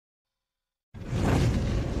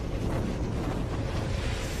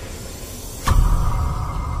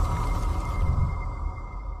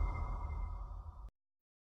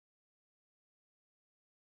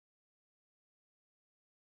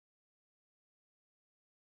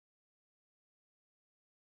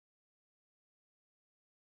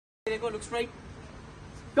देखो, look straight.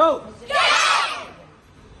 Go. Yeah!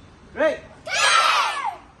 3.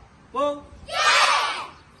 Yeah! 4. Yeah!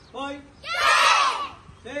 5. Yeah!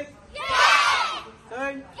 6. Yeah!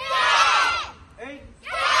 7. Yeah! 8.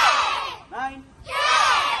 Yeah! 9.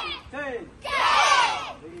 Yeah! 10.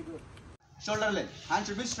 Yeah! Very good. Shoulder length. Hand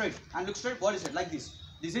should be straight. And look straight. Body straight. Like this.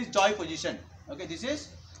 This is joy position. Okay. This is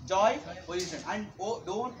joy position. And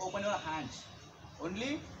don't open your hands.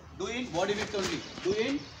 Only do in body width only. Do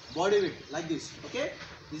in body width. Like this. Okay.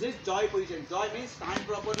 This is joy position. Joy means stand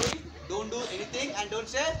properly. Don't do anything and don't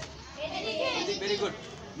say anything. Very good.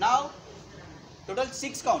 Now total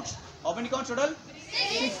 6 counts. How many counts total?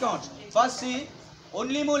 6 counts. First see.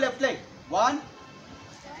 Only move left leg. 1,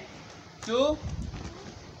 2.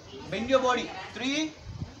 Bend your body. 3,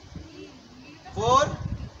 4,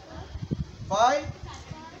 5,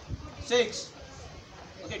 6.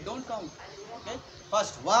 Okay, don't count. Okay.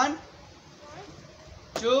 First 1,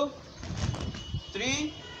 2,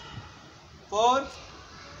 3, 4,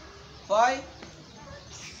 5,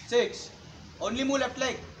 6. Only move left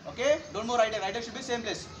leg. Okay. Don't move right leg. Right leg should be same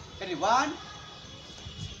place. Okay. 1,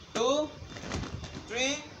 2,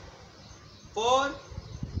 3, 4,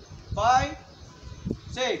 5,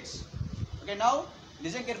 6. Okay, now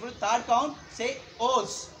listen carefully. Third count, say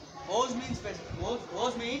O's. O's means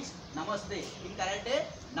O's means namaste. In karate,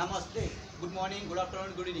 namaste. Good morning, good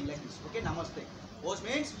afternoon, good evening, like this. Okay, namaste. O's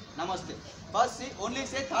means namaste. First see, only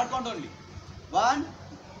say third count only. 1,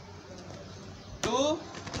 2,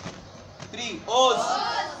 3. O's.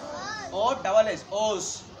 O double S.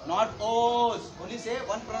 O's. Not O's. Only say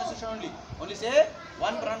one pronunciation only. Only say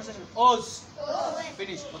one pronunciation. O's.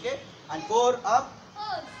 Finish. Okay. And 4 up.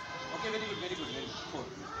 Okay. Very good. Very good. Very good. 4,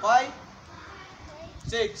 5,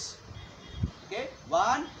 6. Okay.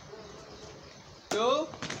 1, 2,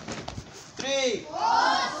 3.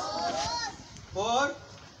 4,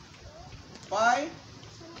 5,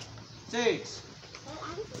 6.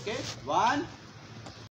 Okay. 1,